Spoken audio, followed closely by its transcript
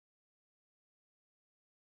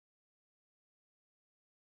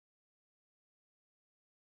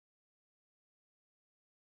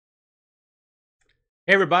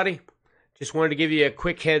Hey everybody, just wanted to give you a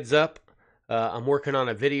quick heads up. I'm working on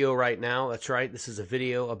a video right now. That's right, this is a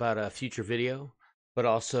video about a future video, but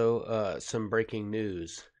also some breaking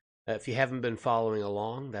news. If you haven't been following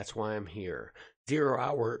along, that's why I'm here. Zero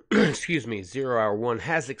Hour, excuse me, 0 Hour 1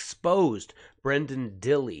 has exposed Brendan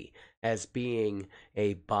Dilley as being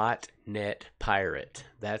a botnet pirate.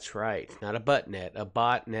 That's right, not a buttnet, a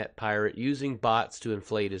botnet pirate using bots to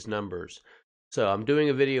inflate his numbers. So I'm doing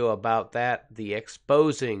a video about that, the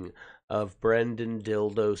exposing of Brendan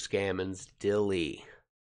Dildo Scammons Dilley.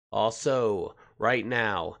 Also, right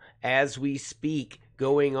now, as we speak,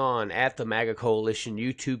 going on at the MAGA Coalition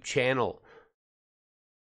YouTube channel,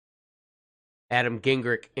 Adam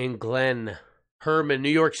Gingrich and Glenn Herman, New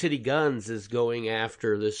York City Guns, is going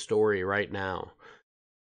after this story right now.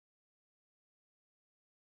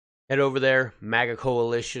 Head over there,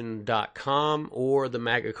 MAGAcoalition.com or the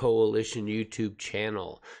MAGA Coalition YouTube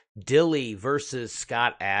channel. Dilley versus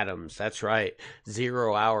Scott Adams. That's right.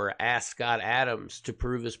 0 Hour asked Scott Adams to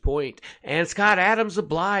prove his point, and Scott Adams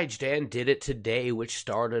obliged and did it today, which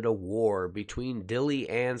started a war between Dilley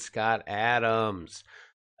and Scott Adams.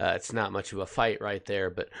 It's not much of a fight right there,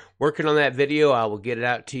 but working on that video. I will get it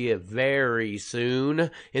out to you very soon.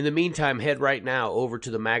 In the meantime, head right now over to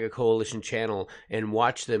the MAGA Coalition channel and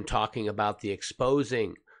watch them talking about the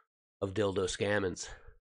exposing of Dildo Scammons.